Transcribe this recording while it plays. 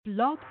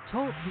Blog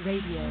Talk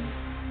Radio.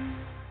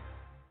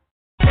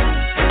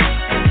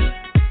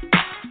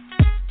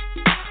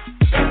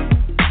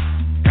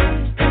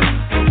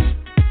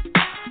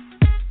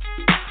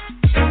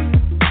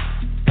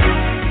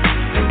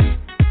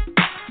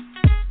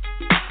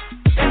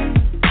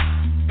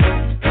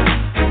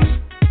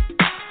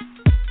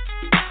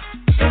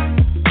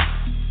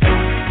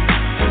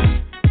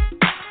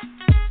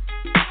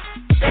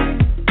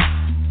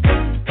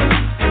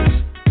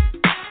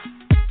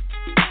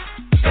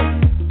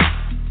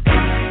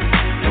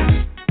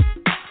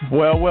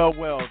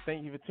 Well.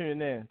 Thank you for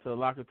tuning in to the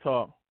Locker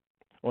Talk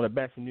on the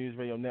Batchelor News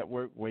Radio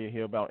Network, where you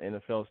hear about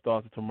NFL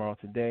stars of tomorrow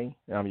today.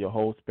 And I'm your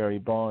host, Barry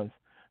Barnes,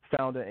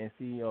 founder and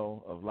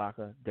CEO of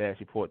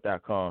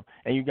Locker-Report.com.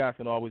 And you guys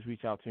can always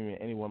reach out to me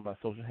at any one of my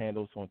social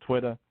handles on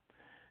Twitter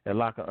at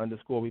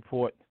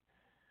Locker_Report,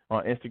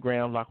 on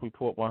Instagram, Locker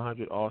Report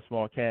 100, all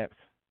small caps,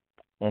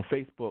 on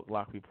Facebook,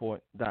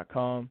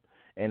 LockerReport.com,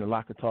 and the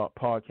Locker Talk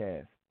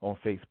podcast on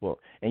Facebook.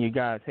 And you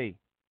guys, hey,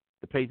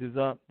 the page is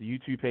up, the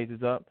YouTube page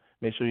is up.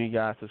 Make sure you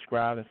guys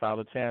subscribe and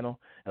follow the channel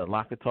at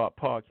Locker Talk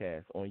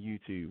Podcast on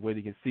YouTube, where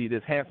you can see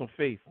this handsome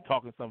face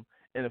talking some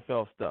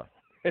NFL stuff.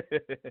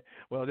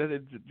 Well,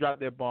 just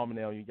drop that bomb in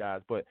there on you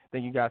guys. But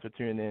thank you guys for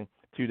tuning in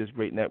to this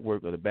great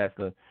network of the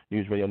Batchelor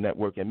News Radio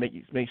Network. And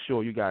make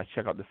sure you guys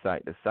check out the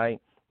site. The site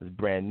is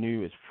brand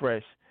new. It's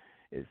fresh.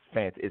 It's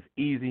fancy. It's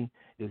easy.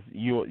 It's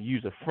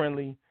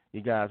user-friendly. You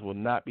guys will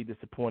not be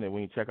disappointed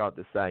when you check out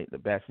the site, the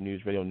Batchelor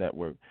News Radio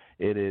Network.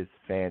 It is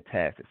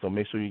fantastic. So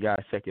make sure you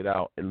guys check it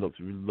out. It looks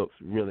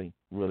really,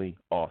 really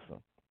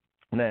awesome.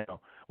 Now,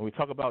 when we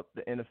talk about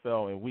the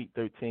NFL in Week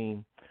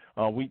 13,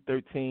 Week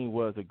 13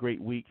 was a great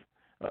week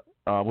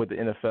with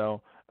the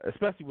NFL,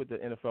 especially with the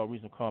NFL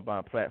Regional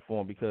Combine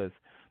platform, because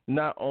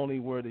not only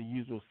were the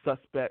usual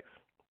suspects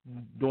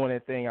doing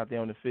their thing out there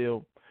on the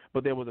field,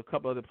 but there was a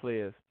couple other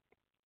players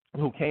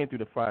who came through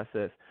the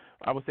process,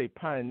 I would say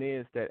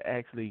pioneers that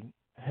actually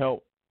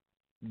helped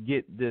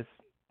get this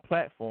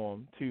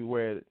platform to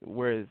where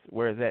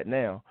it's at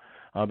now,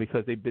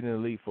 because they've been in the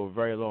league for a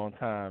very long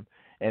time,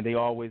 and they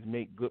always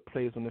make good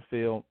plays on the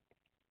field.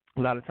 A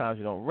lot of times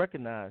you don't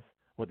recognize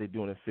what they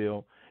do on the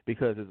field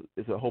because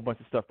it's a whole bunch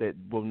of stuff that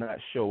will not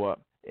show up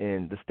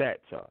in the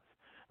stat charts.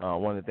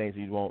 One of the things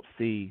you won't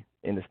see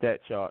in the stat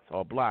charts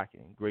are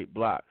blocking, great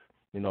blocks.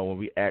 You know, when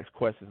we ask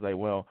questions like,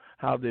 well,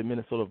 how did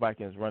Minnesota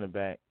Vikings running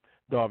back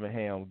Darvin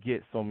Ham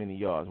get so many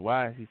yards?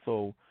 Why is he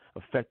so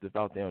effective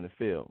out there on the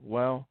field?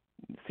 Well,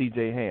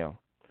 C.J. Ham,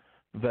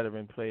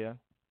 veteran player,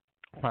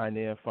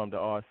 pioneer from the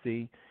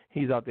RC.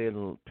 He's out there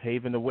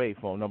paving the way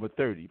for him, number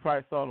 30. You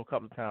probably saw him a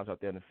couple of times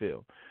out there in the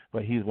field,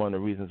 but he's one of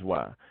the reasons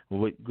why.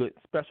 With good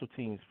special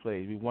teams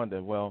plays, we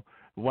wonder, well,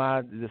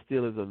 why the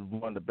Steelers are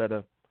one of the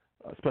better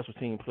special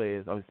team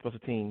players, or special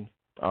teams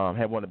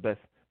have one of the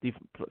best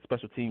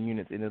special team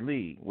units in the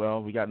league.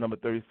 Well, we got number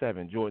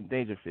 37, Jordan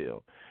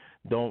Dangerfield.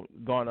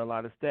 Don't garner a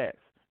lot of stats,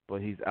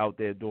 but he's out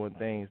there doing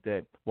things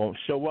that won't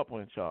show up on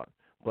the chart,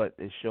 but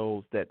it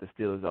shows that the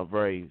Steelers are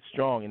very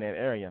strong in that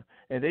area.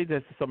 And they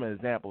just some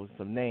examples,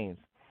 some names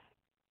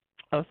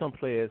of some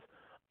players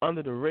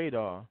under the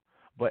radar,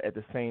 but at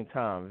the same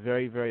time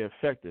very, very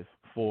effective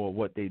for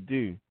what they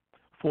do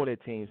for their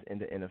teams in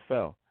the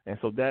NFL. And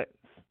so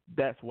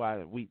that's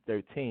why Week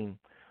 13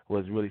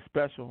 was really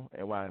special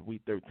and why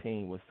Week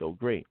 13 was so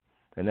great.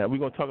 And now we're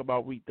going to talk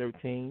about Week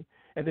 13,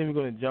 and then we're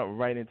going to jump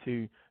right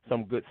into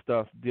some good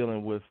stuff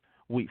dealing with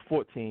Week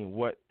 14,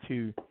 what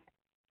to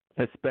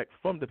expect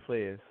from the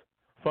players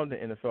from the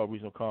NFL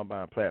Regional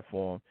Combine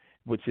platform,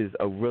 which is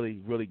a really,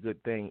 really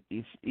good thing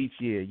each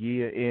year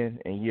in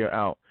and year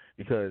out,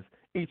 because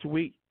each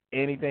week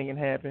anything can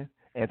happen,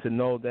 and to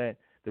know that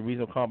the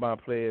Regional Combine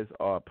players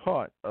are a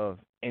part of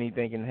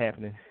anything can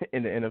happen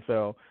in the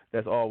NFL,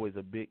 that's always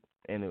a big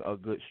and a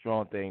good,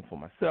 strong thing for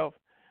myself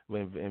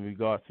in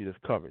regards to this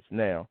coverage.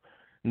 Now,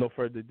 no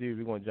further ado,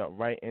 we're going to jump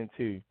right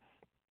into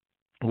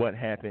what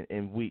happened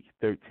in Week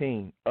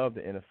 13 of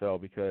the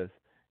NFL, because,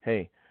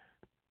 hey,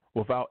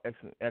 without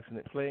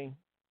excellent play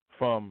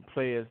from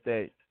players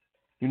that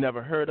you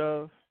never heard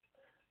of,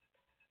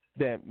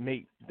 that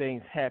make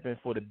things happen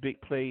for the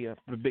big players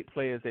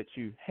that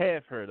you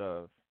have heard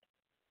of,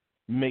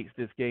 makes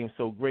this game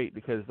so great,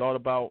 because it's all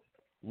about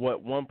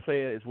what one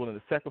player is willing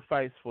to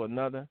sacrifice for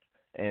another,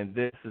 and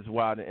this is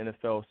why the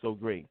NFL is so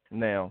great.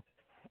 Now,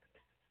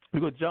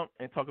 we're going to jump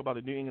and talk about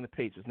the New England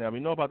Patriots. Now, we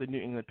know about the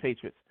New England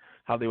Patriots,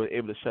 how they were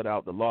able to shut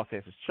out the Los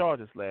Angeles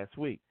Chargers last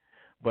week.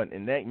 But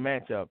in that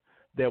matchup,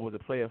 there was a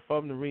player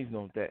from the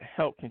regional that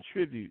helped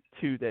contribute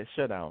to that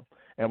shutout,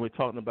 and we're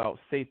talking about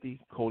safety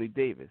Cody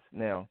Davis.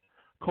 Now,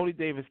 Cody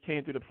Davis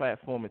came through the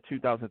platform in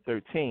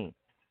 2013.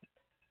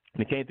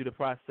 When he came through the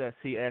process,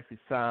 he actually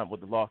signed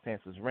with the Los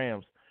Angeles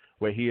Rams,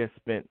 where he has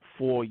spent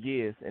 4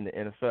 years in the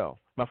NFL.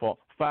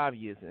 5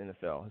 years in the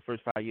NFL, his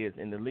first 5 years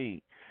in the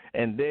league.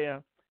 And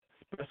there,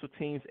 special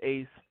teams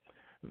ace,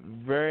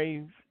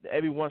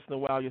 every once in a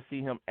while you'll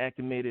see him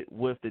acclimated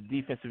with the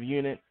defensive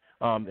unit,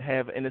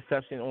 have an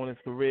interception on his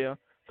career.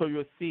 So you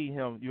have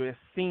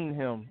seen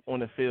him on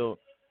the field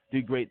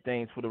do great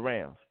things for the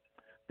Rams.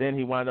 Then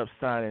he wound up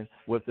signing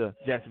with the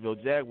Jacksonville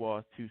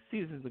Jaguars 2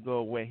 seasons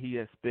ago, where he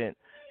has spent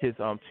his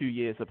 2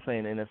 years of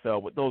playing in the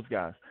NFL with those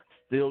guys.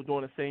 Still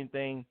doing the same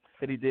thing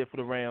that he did for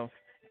the Rams.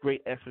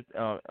 Great extra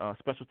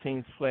special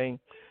teams play.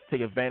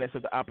 Take advantage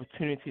of the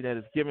opportunity that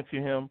is given to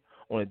him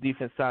on the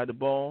defense side of the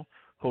ball.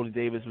 Cody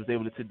Davis was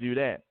able to do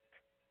that.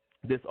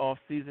 This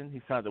offseason,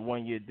 he signed a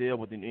 1-year deal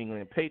with the New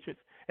England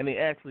Patriots, and they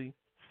actually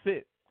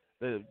fit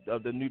the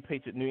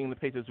New England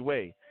Patriots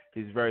way.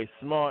 He's very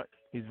smart.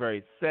 He's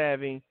very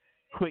savvy,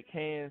 quick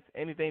hands,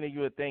 anything that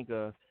you would think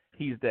of,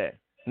 he's that.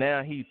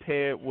 Now he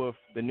paired with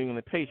the New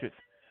England Patriots,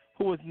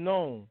 who is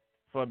known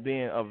for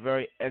being a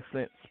very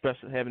excellent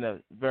having a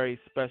very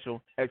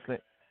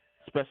excellent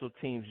special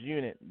teams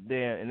unit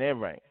there in their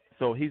rank.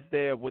 So he's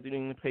there with the New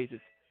England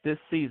Patriots this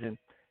season.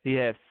 He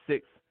has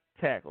 6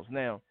 tackles.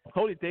 Now,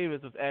 Cody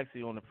Davis was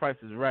actually on The Price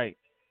is Right,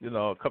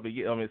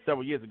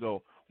 several years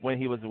ago when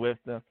he was with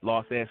the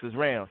Los Angeles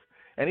Rams,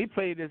 and he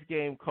played this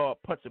game called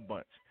Punch a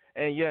Bunch.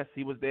 And yes,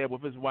 he was there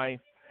with his wife,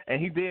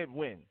 and he did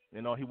win.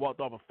 He walked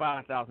off with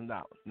 $5,000.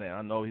 Now,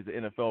 I know he's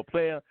an NFL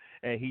player,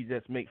 and he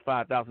just makes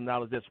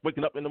 $5,000 just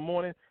waking up in the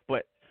morning,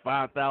 but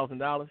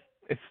 $5,000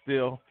 is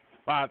still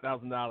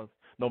 $5,000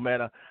 no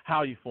matter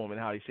how you form and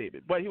how you shape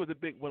it. But he was a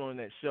big winner on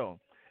that show,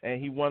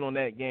 and he won on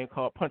that game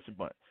called Punch a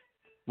Bunch.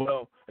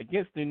 Well,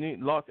 against the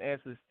Los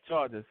Angeles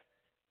Chargers,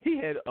 he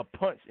had a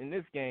punch in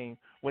this game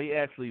where he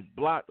actually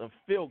blocked a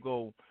field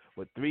goal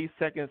with 3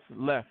 seconds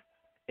left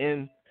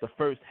in the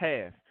first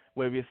half,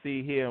 where we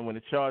see here when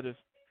the Chargers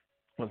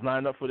was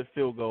lined up for the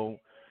field goal,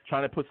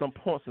 trying to put some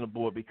points on the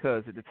board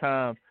because at the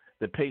time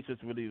the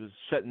Patriots really was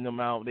shutting them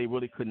out. They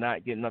really could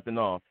not get nothing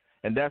off.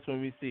 And that's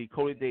when we see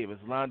Cody Davis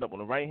lined up on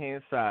the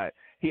right-hand side.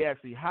 He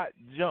actually hot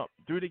jumped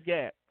through the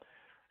gap,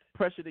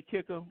 pressured the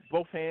kicker,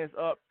 both hands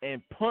up,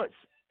 and punched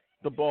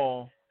the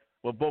ball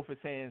with both his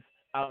hands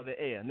out of the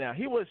air. Now,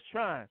 he was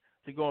trying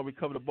to go and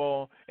recover the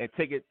ball and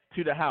take it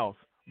to the house,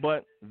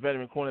 but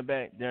veteran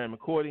cornerback Darren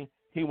McCourty,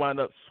 he wound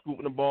up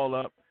scooping the ball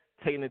up,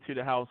 taking it to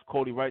the house.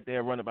 Cody right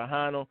there running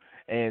behind him.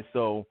 And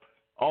so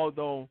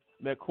although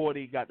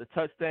McCourty got the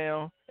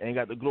touchdown and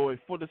got the glory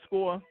for the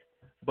score,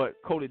 but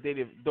Cody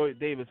Davis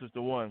was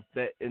the one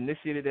that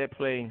initiated that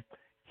play,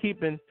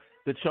 keeping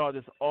the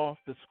Chargers off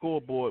the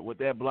scoreboard with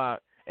that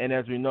block. And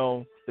as we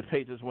know, the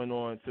Patriots went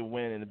on to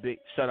win in a big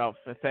shutout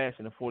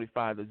fashion of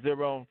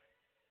 45-0.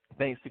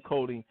 Thanks to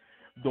Cody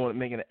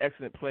making an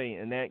excellent play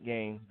in that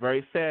game.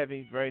 Very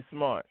savvy, very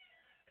smart,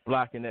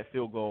 blocking that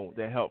field goal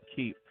that helped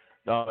keep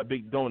a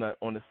big donut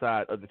on the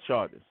side of the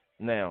Chargers.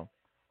 Now,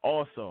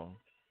 also,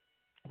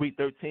 Week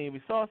 13,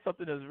 we saw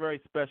something that's very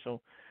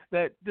special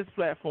that this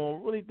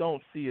platform really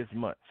don't see as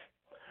much,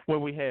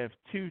 when we have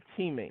 2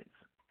 teammates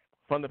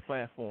from the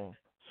platform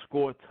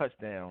score a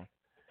touchdown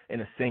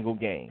in a single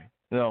game.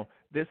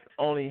 This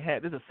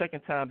is the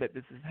second time that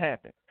this has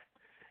happened.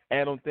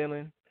 Adam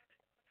Thielen,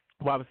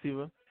 wide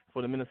receiver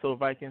for the Minnesota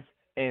Vikings,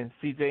 and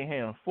C.J.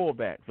 Ham,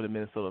 fullback for the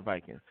Minnesota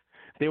Vikings.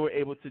 They were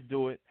able to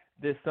do it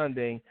this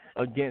Sunday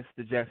against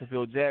the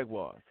Jacksonville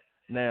Jaguars.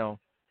 Now,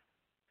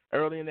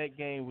 early in that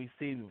game, we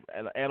see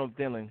Adam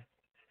Thielen,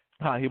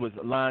 how he was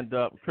lined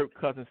up. Kirk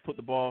Cousins took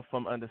the ball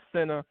from under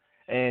center,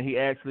 and he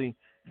actually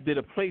did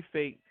a play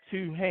fake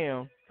to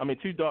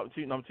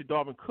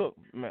Dalvin Cook.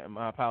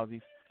 My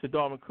apologies. To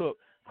Dalvin Cook,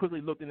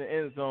 quickly looked in the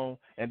end zone,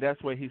 and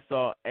that's where he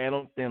saw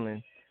Adam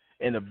Thielen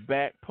in the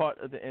back part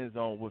of the end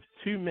zone with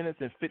 2 minutes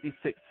and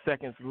 56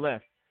 seconds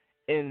left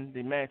in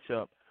the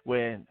matchup,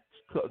 where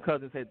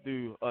Cousins had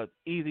threw an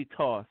easy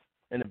toss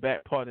in the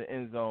back part of the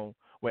end zone,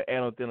 where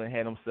Adam Thielen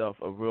had himself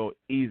a real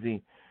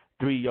easy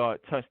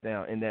 3-yard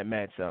touchdown in that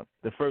matchup.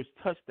 The first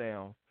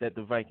touchdown that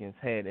the Vikings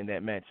had in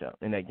that matchup,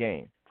 in that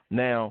game.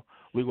 Now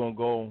we're going to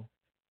go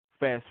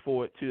fast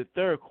forward to the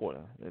third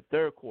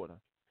quarter.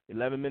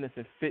 11 minutes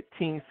and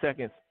 15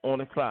 seconds on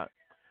the clock.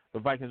 The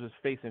Vikings was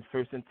facing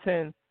 1st and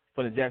 10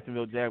 from the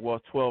Jacksonville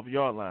Jaguars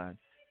 12-yard line.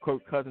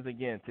 Kirk Cousins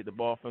again took the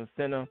ball from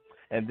center,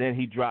 and then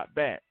he dropped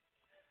back.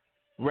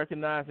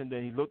 Recognizing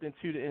that he looked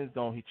into the end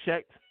zone, he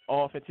checked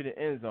off into the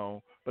end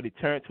zone, but he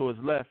turned to his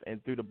left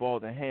and threw the ball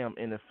to Ham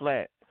in the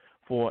flat.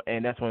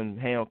 And that's when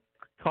Ham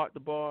caught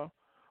the ball,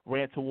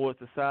 ran towards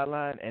the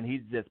sideline, and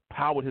he just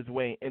powered his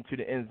way into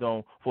the end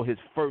zone for his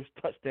first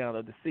touchdown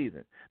of the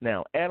season.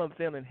 Now, Adam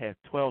Thielen has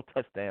 12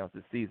 touchdowns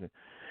this season,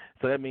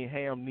 so that means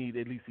Ham needs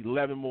at least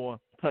 11 more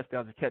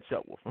touchdowns to catch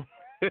up with him.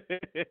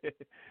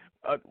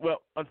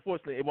 Well,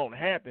 unfortunately, it won't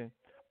happen,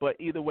 but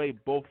either way,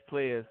 both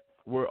players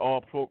were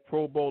all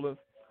pro bowlers,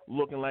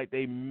 looking like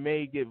they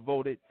may get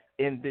voted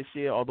in this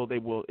year, although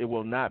it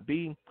will not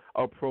be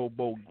a Pro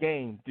Bowl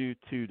game due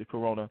to the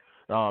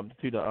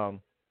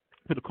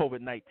to the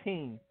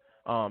COVID-19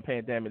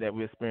 pandemic that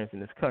we're experiencing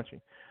in this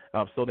country.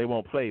 So they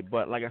won't play.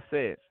 But like I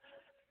said,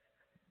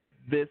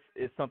 this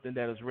is something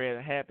that is rare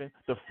to happen.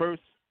 The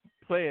first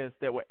players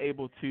that were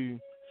able to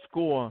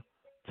score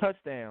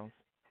touchdowns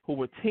who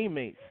were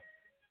teammates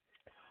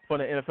for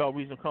the NFL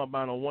Regional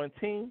Combine on one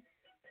team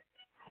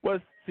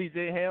was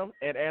C.J. Ham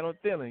and Adam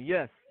Thielen.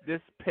 Yes,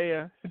 this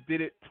pair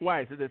did it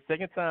twice. It's the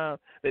second time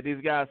that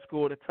these guys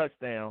scored a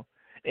touchdown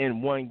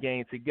in one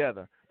game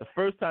together. The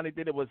first time they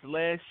did it was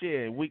last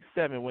year in Week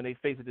 7 when they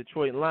faced the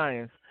Detroit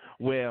Lions,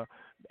 where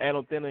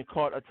Adam Thielen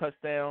caught a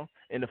touchdown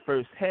in the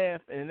first half,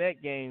 and in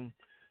that game,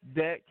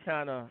 that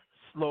kind of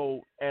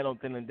slowed Adam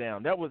Thielen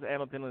down. That was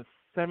Adam Thielen's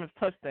 7th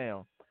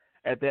touchdown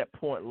at that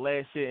point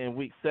last year in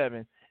Week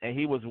 7, and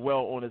he was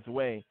well on his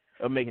way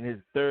of making his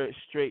 3rd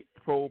straight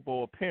Pro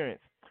Bowl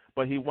appearance.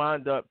 But he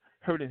wound up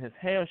hurting his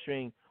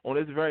hamstring on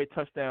this very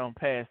touchdown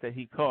pass that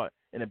he caught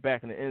in the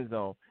back of the end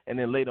zone. And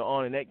then later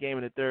on in that game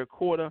in the third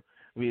quarter,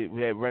 we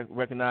had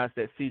recognized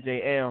that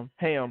C.J.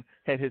 Ham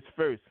had his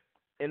first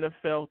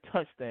NFL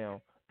touchdown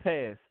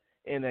pass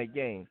in that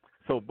game.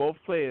 So both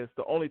players,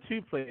 the only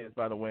 2 players,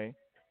 by the way,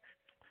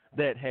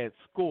 that had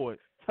scored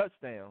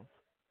touchdowns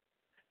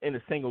in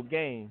a single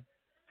game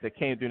that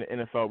came through the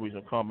NFL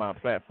Regional Combine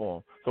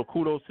platform. So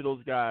kudos to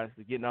those guys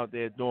for getting out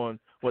there doing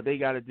what they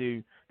got to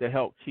do to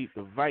help keep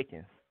the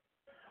Vikings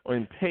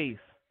on pace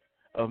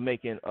of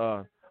making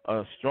a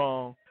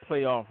strong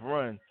playoff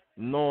run,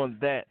 knowing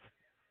that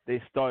they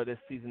started this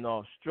season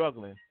off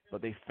struggling,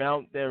 but they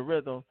found their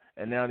rhythm,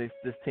 and now this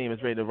team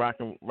is ready to rock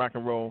and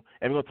roll.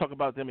 And we're going to talk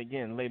about them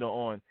again later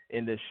on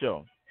in this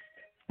show.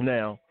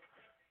 Now,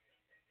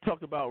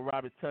 talk about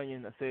Robert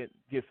Tonyan. I said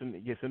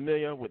get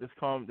familiar with this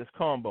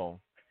combo.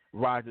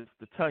 Rodgers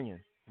to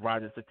Tonyan.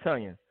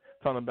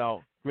 Talking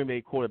about Green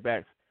Bay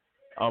quarterbacks.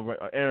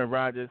 Aaron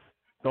Rodgers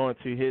going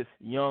to his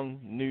young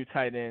new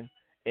tight end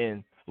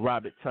in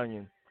Robert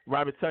Tonyan.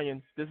 Robert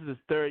Tonyan, this is his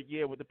 3rd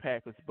year with the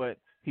Packers, but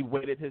he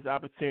waited his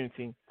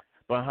opportunity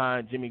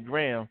behind Jimmy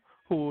Graham,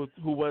 who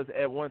was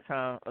at one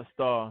time a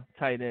star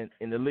tight end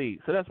in the league.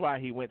 So that's why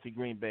he went to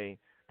Green Bay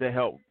to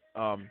help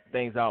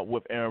things out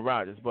with Aaron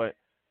Rodgers. But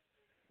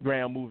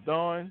Graham moved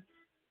on.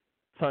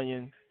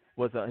 Tonyan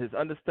was his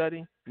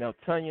understudy. Now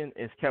Tonyan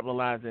is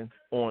capitalizing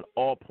on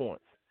all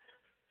points.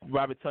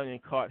 Robert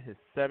Tonyan caught his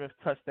 7th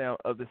touchdown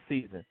of the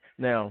season.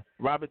 Now,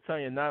 Robert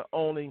Tonyan not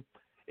only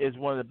is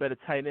one of the better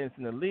tight ends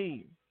in the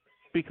league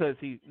because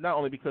he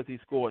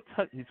scores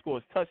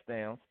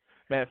touchdowns.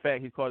 Matter of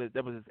fact,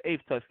 that was his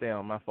 8th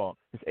touchdown. My fault.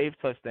 His 8th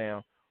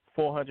touchdown,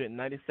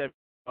 497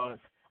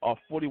 yards off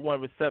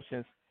 41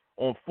 receptions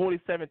on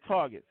 47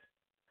 targets.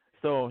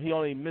 So he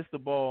only missed the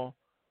ball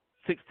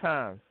 6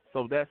 times.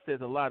 So that says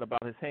a lot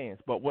about his hands.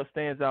 But what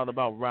stands out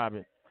about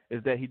Robert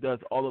is that he does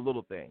all the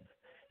little things.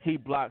 He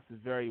blocks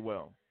very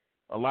well.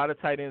 A lot of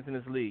tight ends in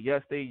this league,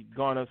 yes, they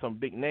garner some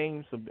big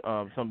names,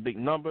 some big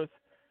numbers,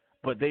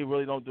 but they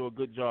really don't do a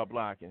good job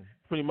blocking.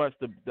 Pretty much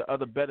the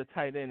other better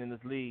tight end in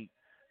this league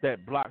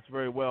that blocks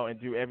very well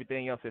and do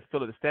everything else that's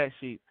filled the stat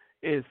sheet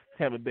is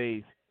Tampa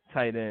Bay's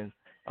tight end,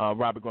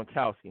 Robert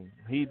Gronkowski.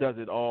 He does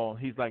it all.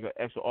 He's like an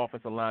extra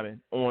offensive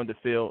lineman on the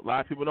field. A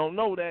lot of people don't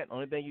know that.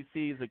 Only thing you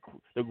see is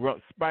the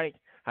Gronk spike,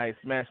 how he's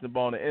smashing the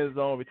ball in the end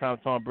zone every time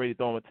Tom Brady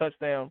throws him a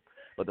touchdown.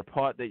 But the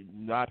part that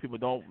a lot of people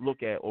don't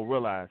look at or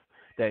realize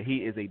that he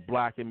is a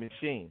blocking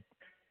machine.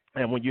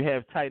 And when you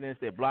have tight ends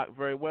that block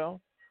very well,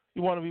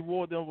 you want to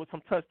reward them with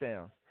some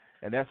touchdowns.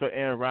 And that's what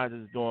Aaron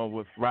Rodgers is doing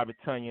with Robert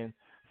Tonyan,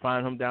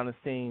 finding him down the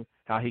seam,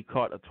 how he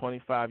caught a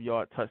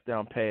 25-yard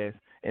touchdown pass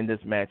in this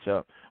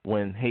matchup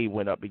when he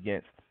went up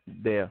against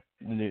the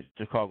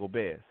Chicago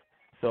Bears.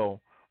 So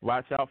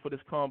watch out for this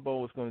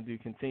combo. They're going to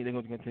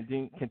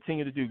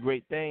continue to do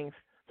great things,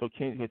 so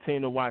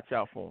continue to watch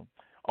out for them.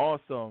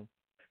 Also,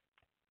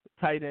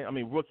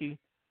 rookie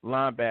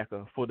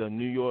linebacker for the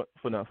New York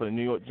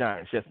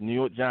Giants. Yes, the New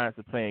York Giants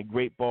are playing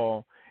great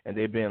ball, and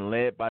they're being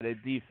led by their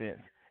defense.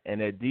 And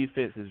their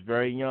defense is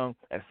very young,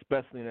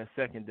 especially in their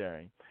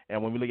secondary.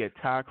 And when we look at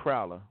Ty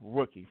Crowler,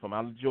 rookie from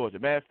out of Georgia,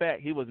 matter of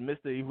fact, he was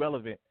Mr.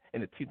 Irrelevant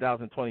in the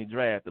 2020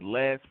 draft, the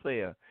last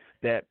player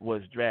that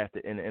was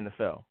drafted in the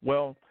NFL.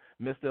 Well,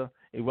 Mr.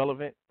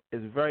 Irrelevant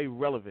is very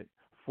relevant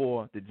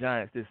for the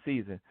Giants this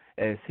season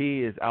as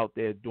he is out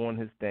there doing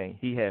his thing.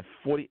 He had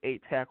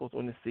 48 tackles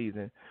on the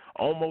season,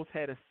 almost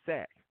had a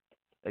sack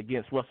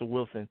against Russell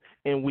Wilson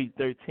in Week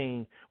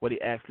 13 where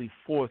he actually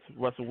forced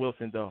Russell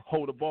Wilson to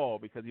hold the ball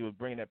because he was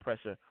bringing that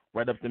pressure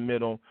right up the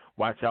middle.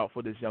 Watch out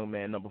for this young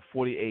man, number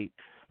 48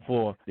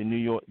 for the New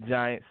York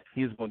Giants.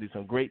 He's going to do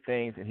some great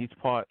things, and he's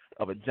part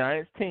of a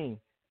Giants team.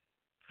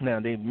 Now,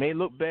 they may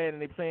look bad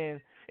and they're playing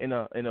in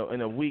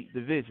a weak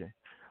division,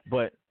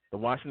 but the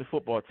Washington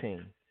football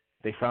team,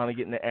 they finally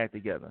getting their act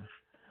together.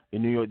 The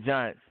New York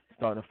Giants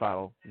starting to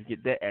follow and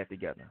get their act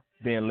together,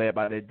 being led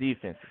by their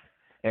defenses.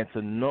 And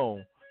to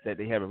know that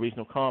they have a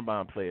regional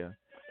combine player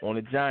on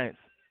the Giants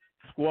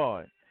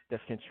squad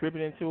that's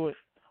contributing to it,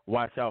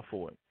 watch out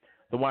for it.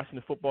 The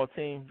Washington football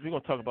team, we're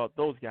going to talk about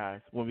those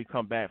guys when we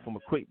come back from a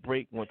quick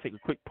break. We're going to take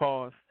a quick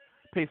pause,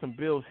 pay some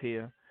bills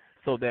here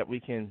so that we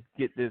can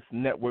get this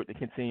network to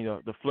continue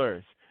to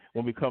flourish.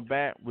 When we come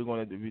back, we're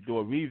going to do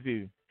a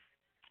review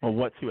on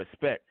what to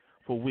expect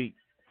for Week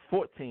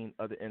 14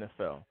 of the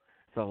NFL.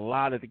 It's a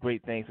lot of the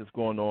great things that's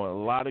going on,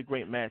 a lot of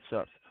great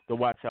matchups to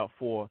watch out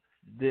for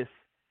this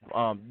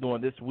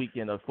during this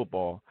weekend of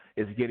football.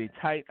 It's getting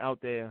tight out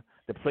there.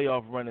 The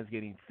playoff run is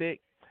getting thick.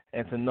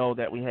 And to know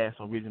that we have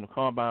some regional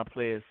combine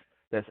players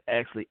that's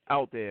actually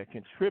out there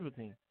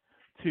contributing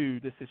to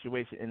this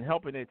situation and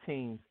helping their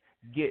teams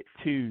get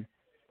to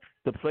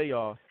the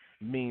playoffs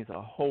means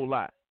a whole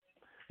lot.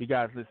 You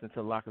guys listen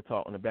to Locker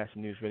Talk on the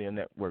Batchelor News Radio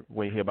Network,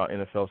 where you hear about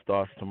NFL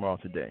stars tomorrow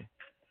today.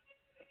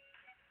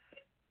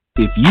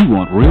 If you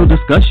want real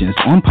discussions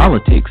on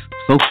politics,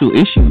 social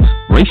issues,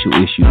 racial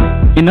issues,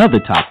 and other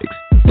topics,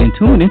 then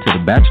tune into the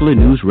Batchelor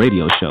News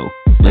Radio Show.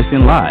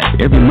 Listen live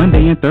every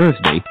Monday and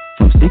Thursday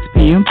from 6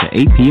 p.m. to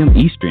 8 p.m.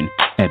 Eastern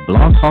at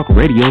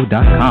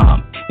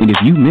blogtalkradio.com. And if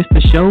you missed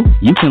the show,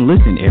 you can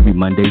listen every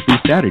Monday through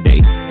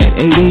Saturday at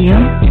 8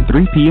 a.m. and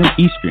 3 p.m.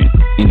 Eastern,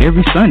 and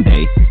every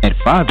Sunday at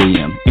 5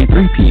 a.m. and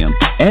 3 p.m.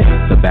 at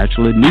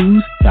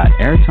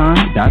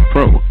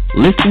thebachelornews.airtime.pro.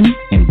 Listen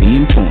and be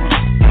informed.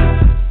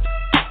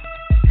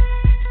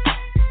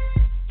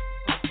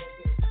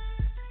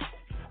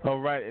 All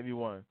right,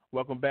 everyone.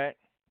 Welcome back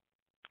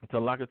to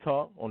Locker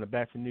Talk on the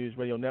Batchelor News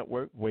Radio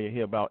Network, where you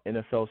hear about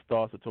NFL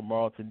stars for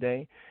tomorrow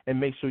today. And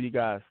make sure you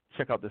guys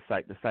check out the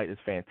site. The site is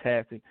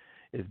fantastic.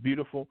 It's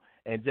beautiful,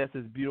 and just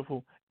as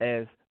beautiful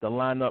as the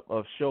lineup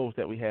of shows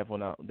that we have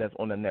that's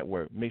on the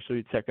network. Make sure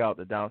you check out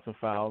the Donaldson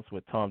Files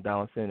with Tom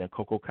Donaldson and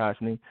Coco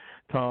Coshney.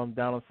 Tom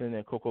Donaldson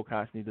and Coco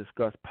Coshney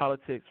discuss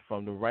politics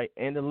from the right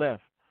and the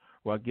left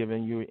while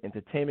giving you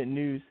entertainment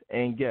news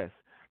and guests.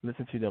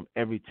 Listen to them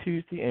every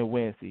Tuesday and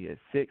Wednesday at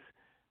 6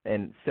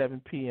 and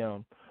 7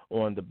 p.m.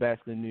 on the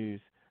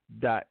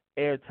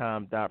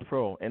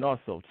BachelorNews.airtime.pro. And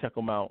also check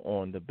them out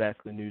on the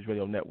Batchelor News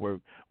Radio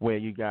Network, where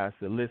you guys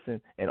can listen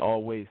and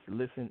always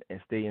listen and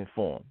stay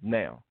informed.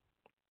 Now,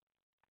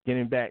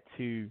 getting back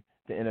to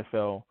the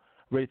NFL,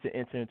 ready to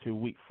enter into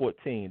Week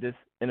 14. This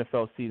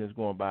NFL season is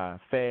going by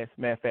fast.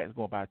 Matter of fact, it's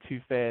going by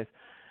too fast.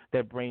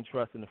 That brain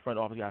trust in the front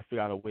office got to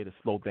figure out a way to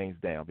slow things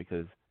down,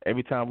 because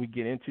every time we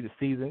get into the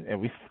season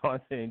and we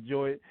start to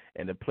enjoy it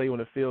and the play on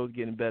the field is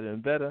getting better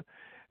and better,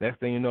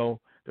 next thing you know,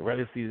 the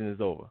regular season is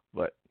over.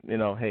 But,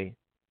 hey,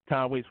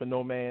 time waits for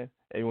no man.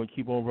 Everyone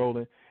keep on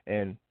rolling,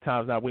 and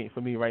time's not waiting for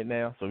me right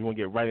now, so we want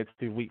to get right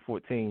into Week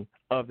 14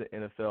 of the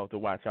NFL to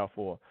watch out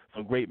for.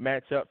 Some great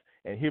matchups,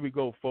 and here we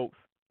go, folks.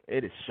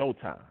 It is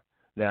showtime.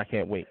 Now, I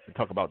can't wait to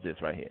talk about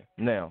this right here.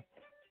 Now,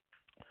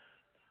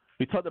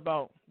 we talked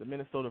about the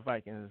Minnesota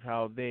Vikings,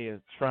 how they are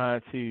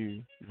trying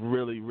to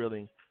really,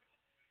 really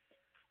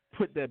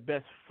put their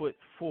best foot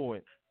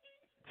forward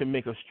to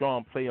make a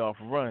strong playoff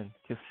run,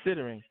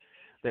 considering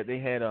that they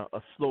had a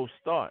slow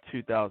start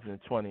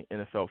 2020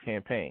 NFL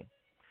campaign.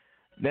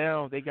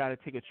 Now they got to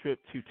take a trip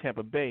to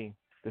Tampa Bay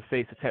to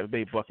face the Tampa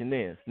Bay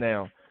Buccaneers.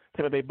 Now,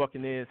 Tampa Bay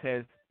Buccaneers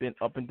has been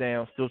up and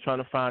down, still trying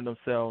to find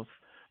themselves,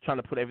 trying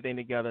to put everything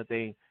together.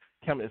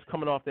 It's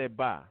coming off their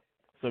bye.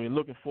 So we're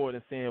looking forward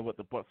to seeing what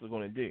the Bucs are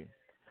going to do.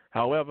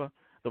 However,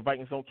 the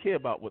Vikings don't care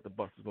about what the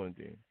Bucs are going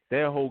to do.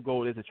 Their whole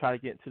goal is to try to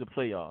get into the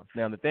playoffs.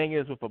 Now, the thing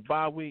is, with a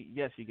bye week,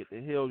 yes, you get the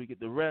hill, you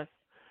get the rest,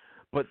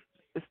 but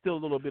it's still a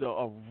little bit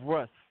of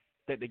rust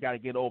that they got to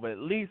get over, at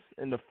least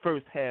in the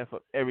first half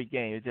of every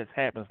game. It just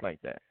happens like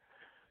that.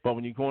 But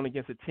when you're going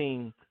against a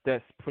team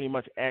that's pretty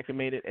much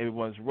acclimated,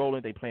 everyone's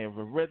rolling, they playing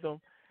with rhythm,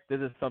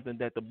 this is something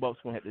that the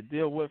Bucs going to have to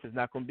deal with. It's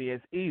not going to be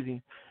as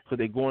easy, so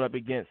they're going up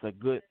against a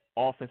good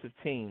offensive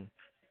team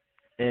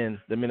in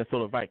the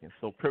Minnesota Vikings.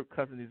 So Kirk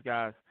Cousins, these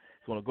guys,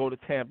 is going to go to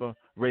Tampa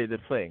ready to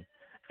play.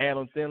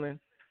 Adam Thielen,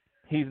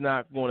 he's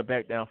not going to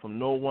back down from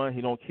no one.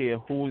 He don't care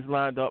who's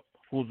lined up,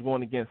 who's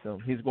going against him.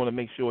 He's going to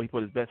make sure he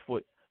put his best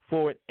foot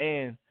forward.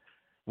 And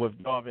with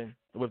Darvin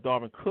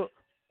Cook,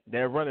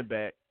 their running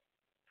back,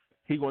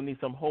 he's going to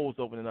need some holes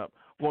opening up,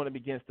 going up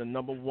against the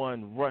number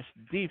one rush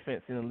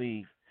defense in the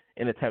league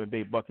in the Tampa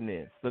Bay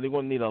Buccaneers. So they're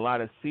going to need a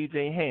lot of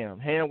C.J. Ham.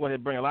 Ham going to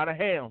bring a lot of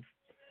ham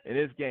in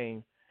this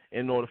game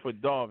in order for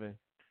Darvin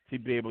to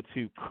be able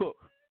to cook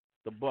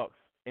the Bucs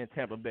in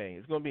Tampa Bay.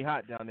 It's going to be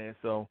hot down there,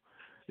 so,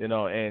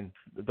 and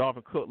the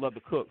Darvin Cook love to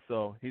cook,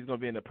 so he's going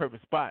to be in the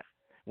perfect spot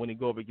when he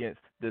go up against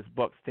this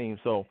Bucs team.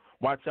 So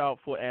watch out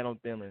for Adam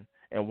Thielen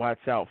and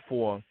watch out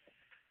for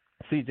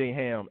C.J.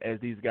 Ham as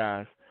these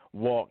guys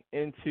walk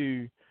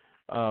into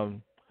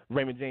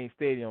Raymond James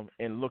Stadium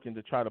and looking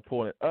to try to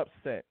pull an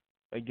upset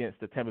against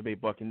the Tampa Bay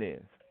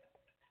Buccaneers.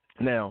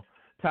 Now,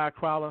 Ty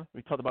Crowler,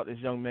 we talked about this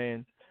young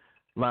man,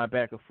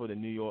 linebacker for the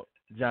New York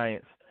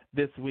Giants.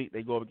 This week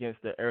they go up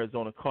against the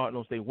Arizona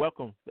Cardinals. They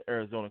welcome the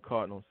Arizona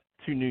Cardinals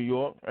to New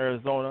York.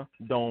 Arizona,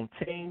 dome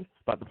team,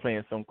 about to play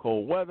in some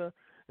cold weather.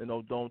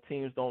 Dome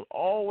teams don't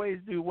always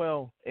do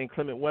well in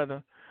inclement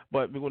weather,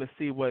 but we're going to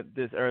see what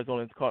this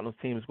Arizona Cardinals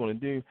team is going to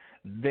do.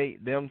 They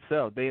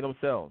themselves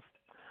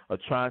are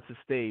trying to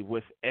stay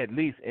with at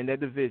least in that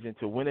division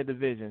to win a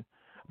division,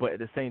 but at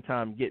the same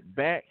time get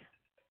back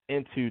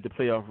into the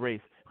playoff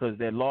race, because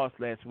they lost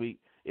last week.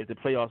 If the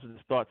playoffs were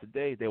to start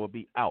today, they will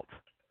be out.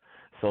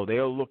 So they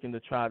are looking to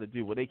try to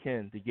do what they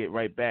can to get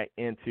right back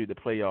into the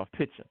playoff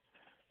picture.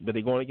 But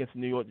they're going against the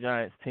New York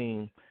Giants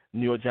team.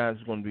 New York Giants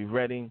is going to be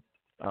ready.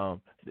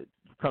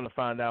 Come to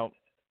find out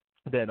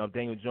that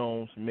Daniel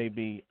Jones may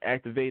be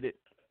activated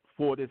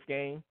for this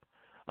game.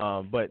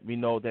 But we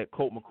know that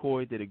Colt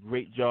McCoy did a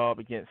great job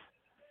against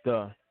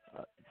the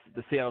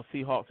Seattle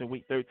Seahawks in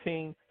Week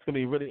 13. It's going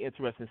to be really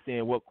interesting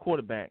seeing what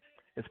quarterback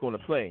is going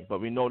to play.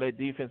 But we know that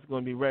defense is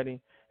going to be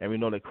ready, and we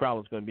know that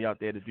Crowder's going to be out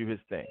there to do his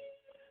thing.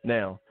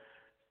 Now,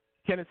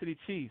 Kansas City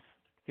Chiefs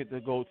get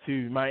to go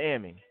to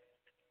Miami,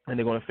 and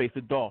they're going to face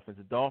the Dolphins.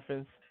 The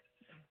Dolphins,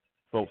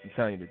 folks, I'm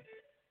telling you,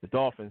 the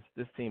Dolphins,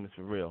 this team is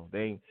for real.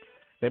 They're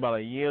about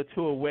a year or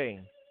two away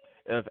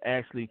of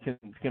actually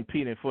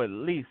competing for at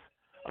least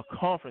a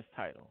conference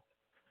title.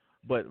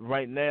 But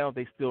right now,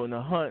 they're still in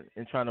the hunt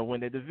and trying to win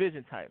their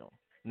division title.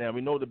 Now,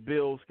 we know the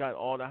Bills got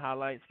all the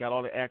highlights, got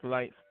all the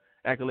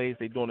accolades.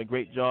 They're doing a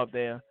great job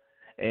there.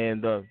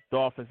 And the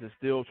Dolphins are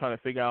still trying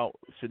to figure out,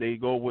 should they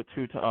go with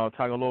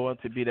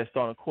Tagovailoa to be their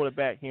starting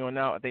quarterback here on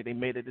out. I think they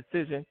made a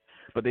decision,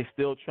 but they're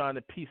still trying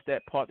to piece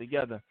that part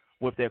together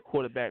with their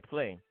quarterback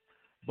play.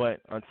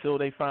 But until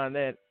they find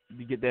that,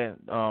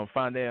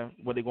 find out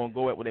where they're going to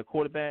go at with their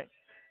quarterback,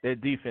 their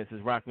defense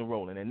is rocking and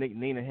rolling. And Nick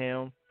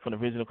Needham from the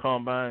original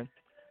Combine,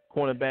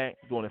 cornerback,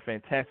 doing a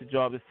fantastic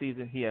job this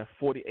season. He has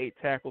 48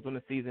 tackles on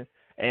the season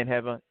and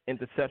have an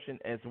interception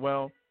as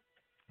well.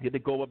 Get to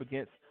go up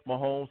against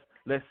Mahomes.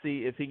 Let's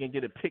see if he can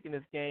get a pick in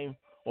this game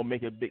or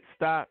make a big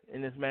stop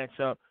in this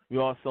matchup. We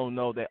also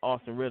know that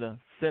Austin Ritter,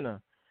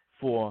 center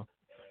for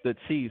the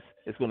Chiefs,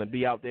 is going to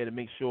be out there to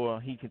make sure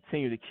he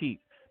continue to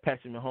keep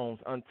Patrick Mahomes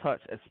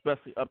untouched,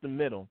 especially up the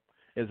middle,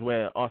 is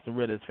where Austin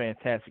Ritter is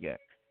fantastic at.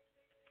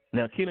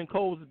 Now, Keelan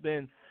Cole has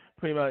been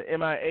pretty much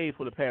MIA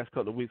for the past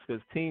couple of weeks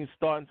because teams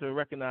starting to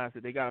recognize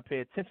that they got to pay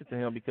attention to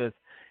him because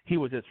he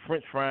was just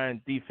French frying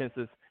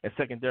defenses and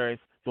secondaries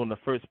during the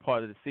first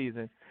part of the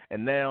season,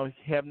 and now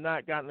have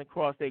not gotten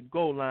across their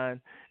goal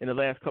line in the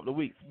last couple of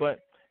weeks. But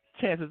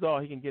chances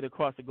are he can get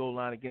across the goal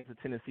line against the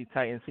Tennessee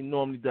Titans. He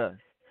normally does.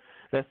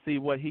 Let's see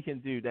what he can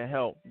do to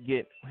help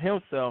get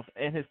himself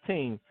and his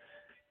team,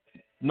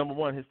 number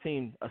one, his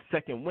team, a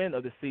second win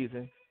of the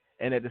season,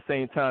 and at the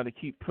same time to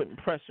keep putting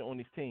pressure on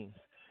these teams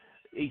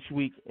each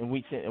week and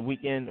week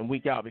in and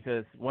week out,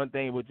 because one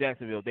thing with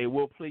Jacksonville, they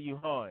will play you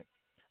hard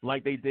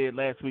like they did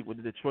last week with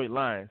the Detroit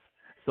Lions.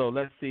 So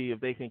let's see if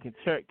they can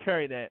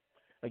carry that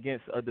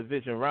against a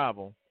division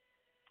rival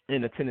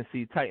in the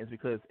Tennessee Titans,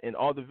 because in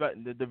all the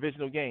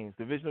divisional games,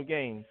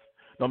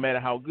 no matter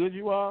how good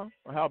you are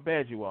or how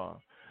bad you are,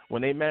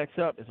 when they match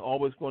up, it's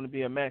always going to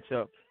be a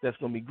matchup that's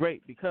going to be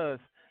great because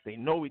they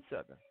know each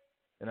other.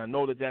 And I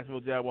know the Jacksonville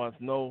Jaguars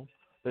know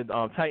the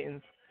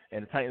Titans,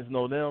 and the Titans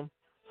know them.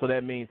 So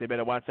that means they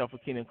better watch out for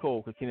Keelan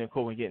Cole, because Keelan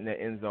Cole can get in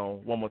that end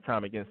zone one more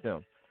time against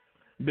them.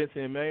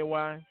 Benson and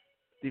Merriweather,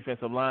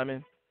 defensive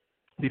lineman,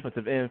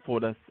 defensive end for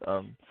the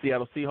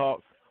Seattle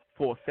Seahawks,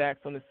 4 sacks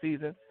on the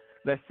season.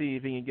 Let's see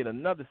if he can get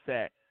another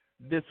sack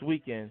this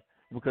weekend,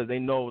 because they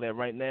know that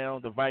right now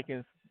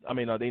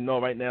they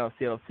know right now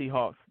Seattle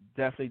Seahawks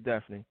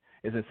definitely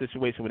is in a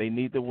situation where they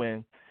need to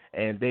win,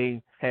 and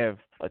they have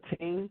a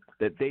team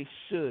that they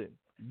should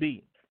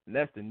beat, and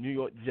that's the New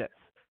York Jets.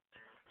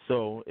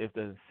 So if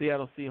the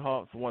Seattle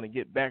Seahawks want to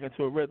get back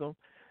into a rhythm,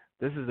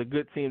 this is a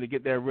good team to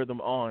get their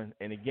rhythm on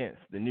and against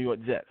the New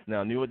York Jets.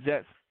 Now, New York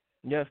Jets,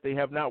 yes, they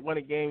have not won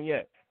a game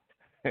yet.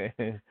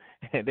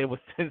 And they were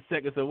 10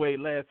 seconds away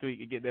last week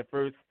to get their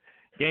first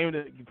win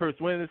of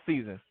the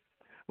season.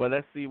 But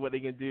let's see what they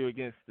can do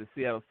against the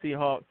Seattle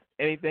Seahawks.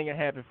 Anything can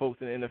happen, folks,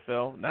 in the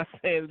NFL. Not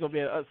saying it's going to be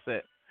an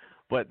upset,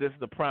 but this is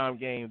the prime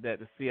game that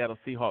the Seattle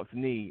Seahawks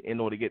need in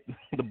order to get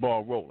the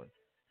ball rolling.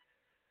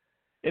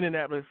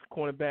 Indianapolis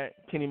cornerback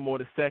Kenny Moore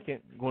II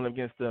going up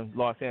against the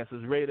Los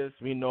Angeles Raiders.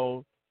 We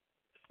know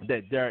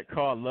that Derek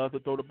Carr loves to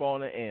throw the ball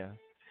in the air,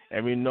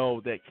 and we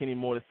know that Kenny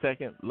Moore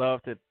II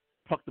loves to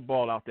pluck the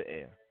ball out the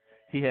air.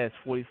 He has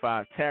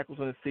 45 tackles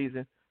on the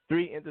season,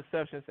 3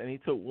 interceptions, and he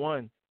took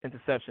 1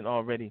 interception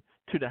already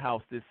to the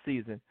house this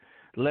season.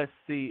 Let's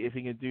see if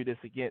he can do this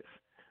against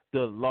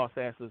the Las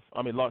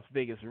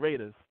Vegas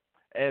Raiders,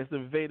 as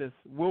the Raiders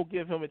will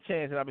give him a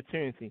chance and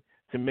opportunity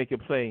to make a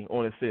play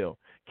on the field.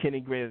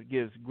 Kenny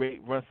gives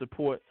great run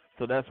support,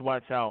 so let's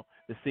watch out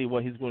to see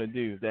what he's going to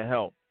do to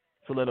help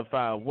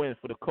solidify a win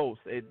for the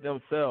Colts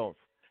themselves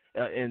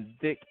and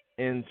dig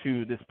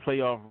into this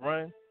playoff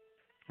run,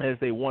 as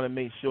they want to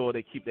make sure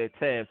they keep their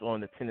tabs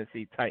on the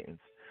Tennessee Titans.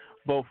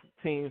 Both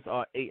teams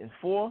are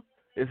 8-4.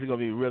 This is going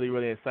to be really,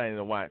 really exciting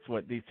to watch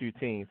what these two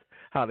teams,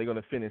 how they're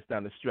going to finish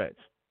down the stretch.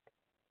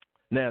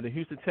 Now, the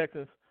Houston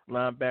Texans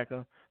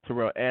linebacker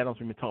Terrell Adams,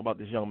 we've been talking about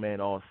this young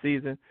man all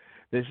season.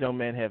 This young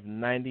man has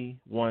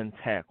 91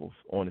 tackles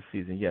on the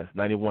season. Yes,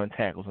 91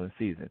 tackles on the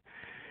season.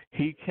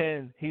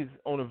 He's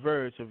on the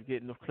verge of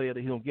getting clear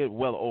that he'll get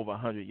well over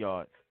 100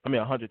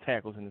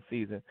 tackles in the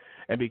season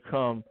and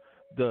become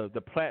the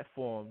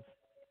platform's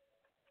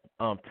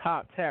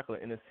top tackler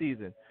in the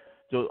season.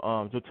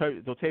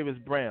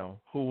 Jotavius Brown,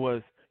 who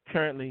was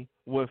currently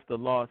with the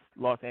Los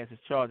Angeles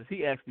Chargers,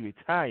 he actually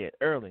retired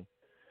early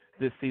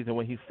this season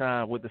when he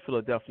signed with the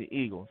Philadelphia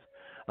Eagles.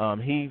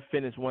 He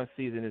finished one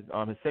season, his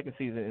second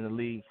season in the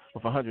league,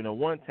 with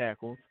 101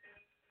 tackles.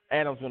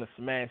 Adams going to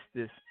smash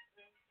this.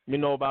 We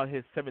know about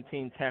his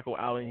 17 tackle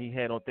outing he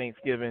had on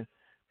Thanksgiving.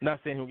 I'm not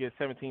saying he'll get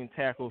 17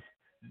 tackles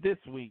this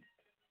week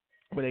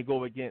when they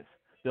go against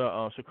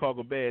the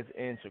Chicago Bears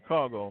in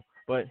Chicago,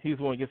 but he's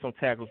going to get some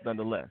tackles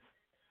nonetheless.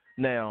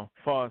 Now,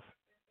 as far as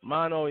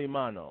mano a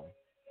mano,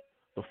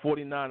 the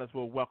 49ers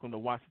will welcome the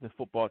Washington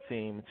football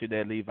team to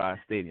their Levi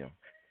Stadium.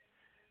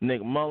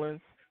 Nick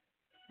Mullins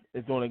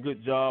is doing a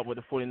good job with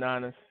the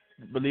 49ers.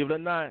 Believe it or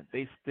not,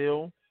 they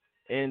still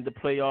in the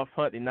playoff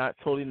hunt. They're not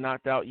totally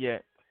knocked out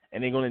yet,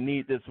 and they're going to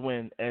need this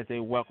win as they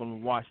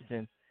welcome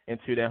Washington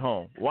into their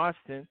home.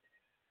 Washington,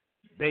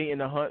 they in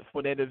the hunt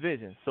for their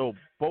division, so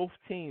both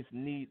teams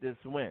need this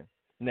win.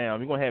 Now,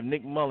 we're going to have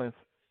Nick Mullins,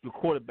 your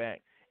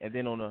quarterback, and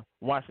then on the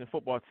Washington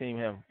football team,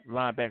 have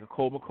linebacker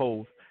Cole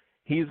McColes.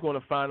 He's going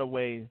to find a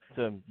way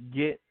to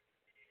get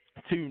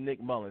to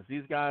Nick Mullins.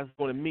 These guys are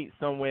going to meet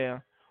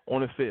somewhere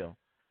on the field.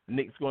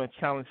 Nick's going to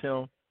challenge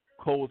him.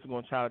 Cole's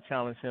going to try to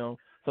challenge him.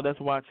 So let's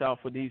watch out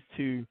for these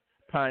two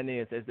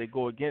pioneers as they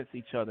go against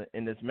each other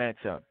in this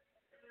matchup.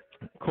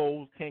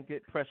 Cole can't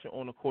get pressure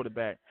on the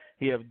quarterback.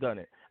 He has done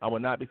it. I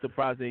would not be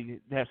surprised they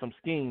have some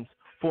schemes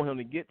for him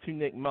to get to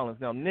Nick Mullins.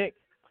 Now, Nick,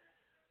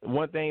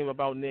 one thing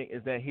about Nick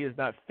is that he is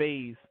not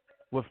fazed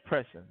with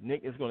pressure.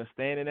 Nick is going to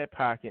stand in that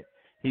pocket.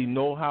 He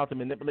knows how to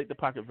manipulate the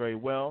pocket very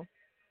well.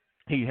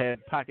 He has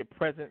pocket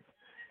presence,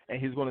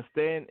 and he's going to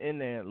stand in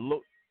there and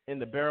look in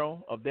the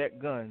barrel of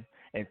that gun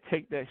and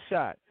take that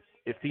shot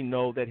if he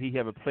knows that he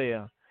have a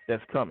player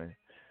that's coming.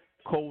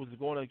 Cole is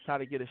going to try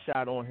to get a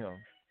shot on him.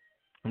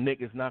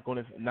 Nick is not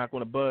going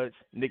to budge.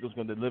 Nick is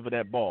going to deliver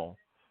that ball.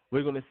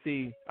 We're going to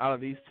see out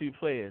of these two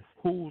players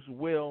whose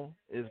will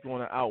is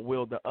going to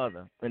outwill the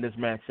other in this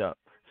matchup.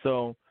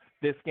 So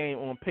this game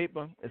on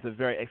paper is a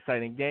very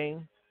exciting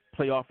game,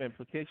 playoff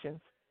implications.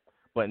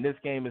 But in this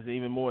game is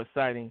even more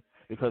exciting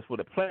because for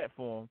the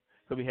platform,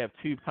 because we have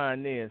two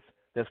pioneers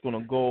that's going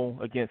to go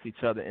against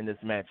each other in this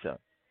matchup.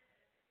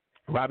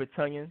 Robert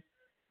Tonyan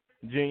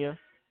Jr.,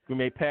 Green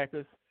Bay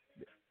Packers.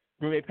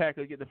 Green Bay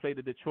Packers get to play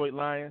the Detroit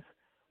Lions,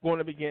 going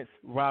up against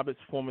Robert's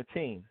former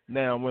team.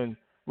 Now, when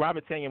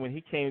Robert Tonyan, when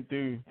he came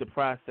through the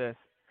process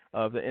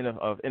of the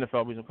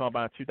NFL Regional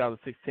Combine in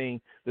 2016,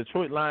 the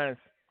Detroit Lions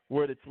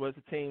was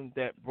the team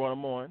that brought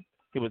him on.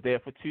 He was there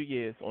for 2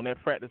 years on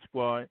that practice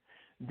squad,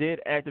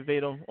 did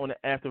activate him on the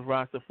active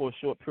roster for a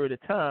short period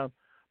of time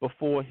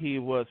before he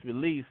was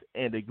released,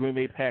 and the Green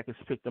Bay Packers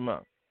picked him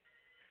up.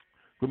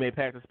 Green Bay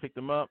Packers picked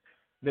him up.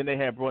 Then they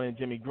had brought in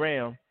Jimmy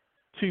Graham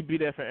to be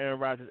there for Aaron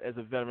Rodgers as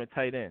a veteran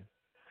tight end.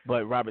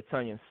 But Robert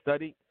Tonyan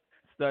studied,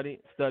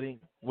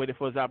 waited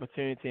for his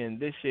opportunity, and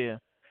this year,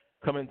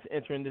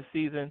 entering this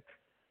season,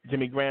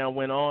 Jimmy Graham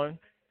went on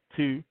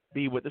to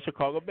be with the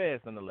Chicago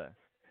Bears nonetheless.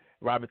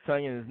 Robert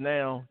Tonyan is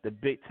now the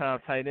big-time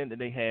tight end that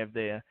they have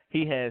there.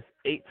 He has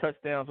 8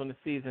 touchdowns on the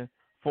season,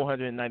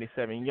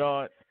 497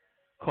 yards,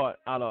 caught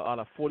out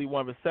of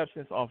 41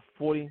 receptions off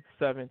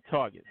 47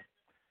 targets.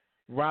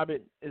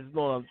 Robert is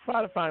going to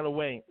try to find a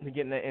way to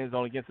get in that end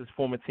zone against his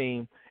former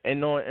team, and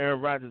knowing Aaron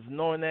Rodgers,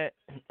 knowing that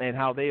and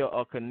how they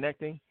are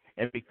connecting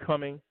and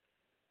becoming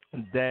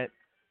that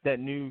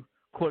new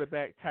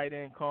quarterback tight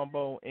end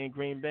combo in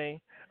Green Bay,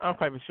 I'm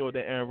quite sure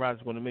that Aaron Rodgers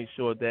is going to make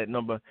sure that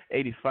number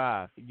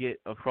 85 get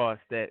across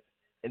that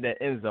in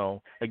that end zone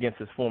against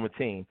his former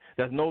team.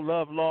 There's no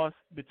love lost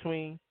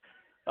between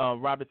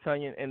Robert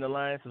Tonyan and the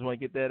Lions. Just want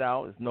to get that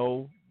out. There's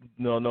no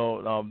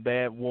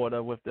bad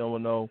water with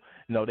them. No,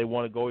 they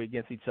want to go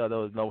against each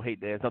other. There's no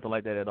hate there. There's nothing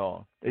like that at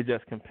all. It's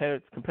just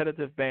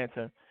competitive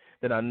banter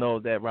that I know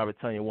that Robert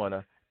Tonyan want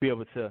to be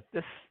able to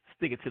just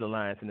stick it to the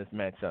Lions in this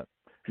matchup.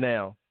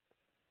 Now,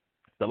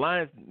 the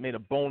Lions made a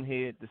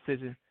bonehead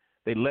decision.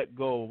 They let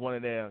go of one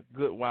of their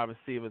good wide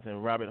receivers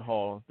in Robert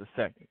Hall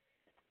II.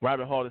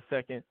 Robert Hall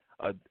II,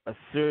 a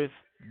serious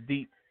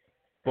deep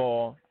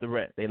ball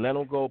threat. They let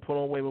him go, put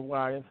on waiver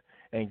wires,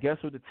 and guess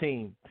what? The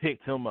team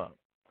picked him up.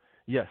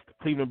 Yes, the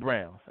Cleveland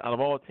Browns. Out of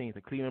all teams,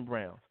 the Cleveland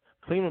Browns.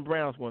 Cleveland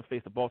Browns going to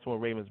face the Baltimore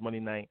Ravens Monday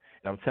night,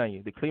 and I'm telling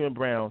you, the Cleveland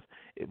Browns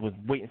was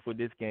waiting for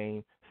this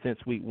game since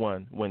week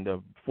 1 when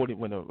the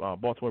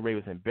Baltimore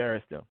Ravens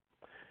embarrassed them.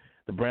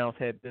 The Browns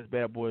had this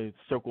bad boy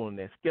circled on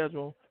their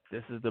schedule.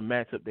 This is the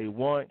matchup they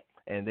want,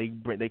 and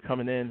they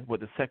coming in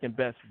with the second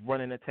best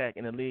running attack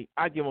in the league.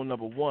 I give them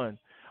number 1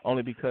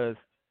 only because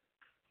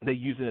they're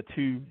using a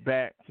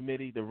 2-back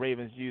committee. The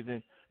Ravens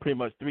using pretty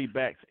much 3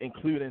 backs,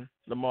 including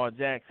Lamar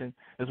Jackson.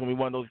 This is going to be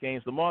one of those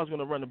games. Lamar's going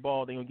to run the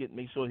ball. They're going to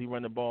make sure he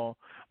run the ball.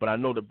 But I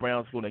know the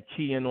Browns are going to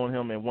key in on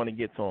him and want to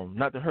get to him.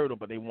 Not to hurt him,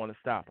 but they want to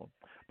stop him.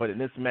 But in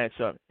this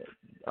matchup,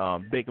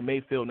 Baker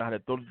Mayfield knows how to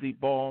throw the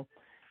deep ball.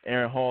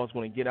 Aaron Hall is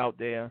going to get out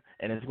there,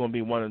 and it's going to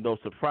be one of those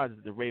surprises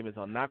the Ravens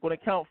are not going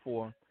to count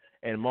for.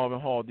 And Marvin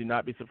Hall, do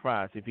not be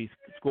surprised if he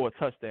scores a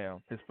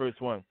touchdown, his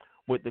first one,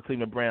 with the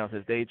Cleveland Browns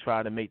as they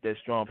try to make that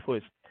strong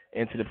push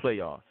into the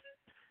playoffs.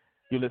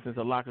 You listen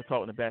to Locker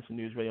Talk on the Batchelor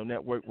News Radio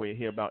Network, where you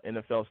hear about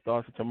NFL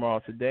stars for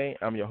tomorrow today.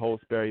 I'm your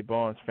host, Barry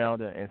Barnes,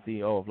 founder and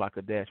CEO of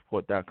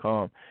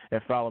Locker-Report.com.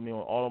 And follow me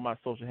on all of my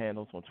social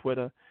handles on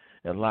Twitter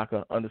at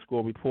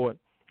Locker_Report,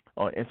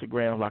 on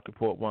Instagram, Locker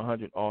Report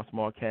 100, all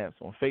small caps,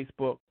 on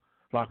Facebook,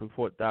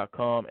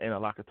 LockerReport.com, and a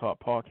Locker Talk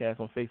podcast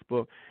on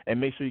Facebook.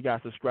 And make sure you guys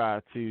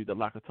subscribe to the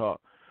Locker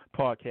Talk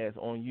podcast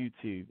on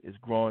YouTube. It's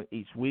growing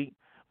each week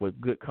with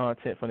good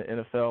content from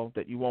the NFL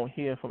that you won't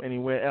hear from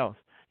anywhere else.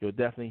 You'll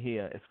definitely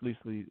hear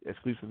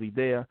exclusively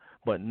there,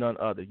 but none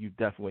other. You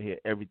definitely hear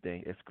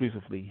everything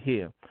exclusively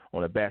here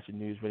on the Batchelor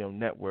News Radio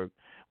Network,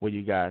 where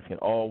you guys can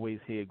always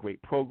hear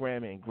great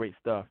programming and great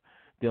stuff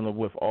dealing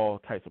with all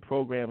types of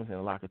programs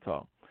and locker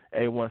talk.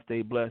 Everyone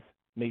stay blessed.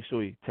 Make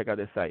sure you check out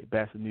that site,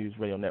 Batchelor News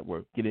Radio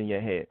Network. Get it in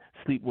your head.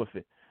 Sleep with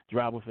it.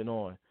 Drive with it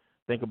on.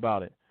 Think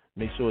about it.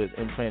 Make sure it's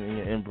implanted in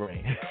your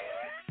in-brain.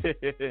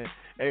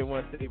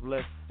 Everyone stay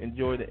blessed.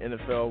 Enjoy the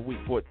NFL Week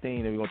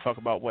 14, and we're going to talk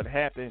about what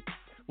happened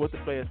with the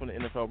players from the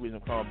NFL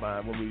Regional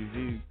Combine when we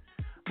review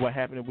what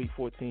happened in Week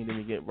 14, then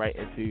we get right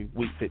into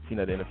Week 15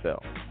 of the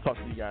NFL. Talk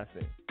to you guys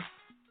soon.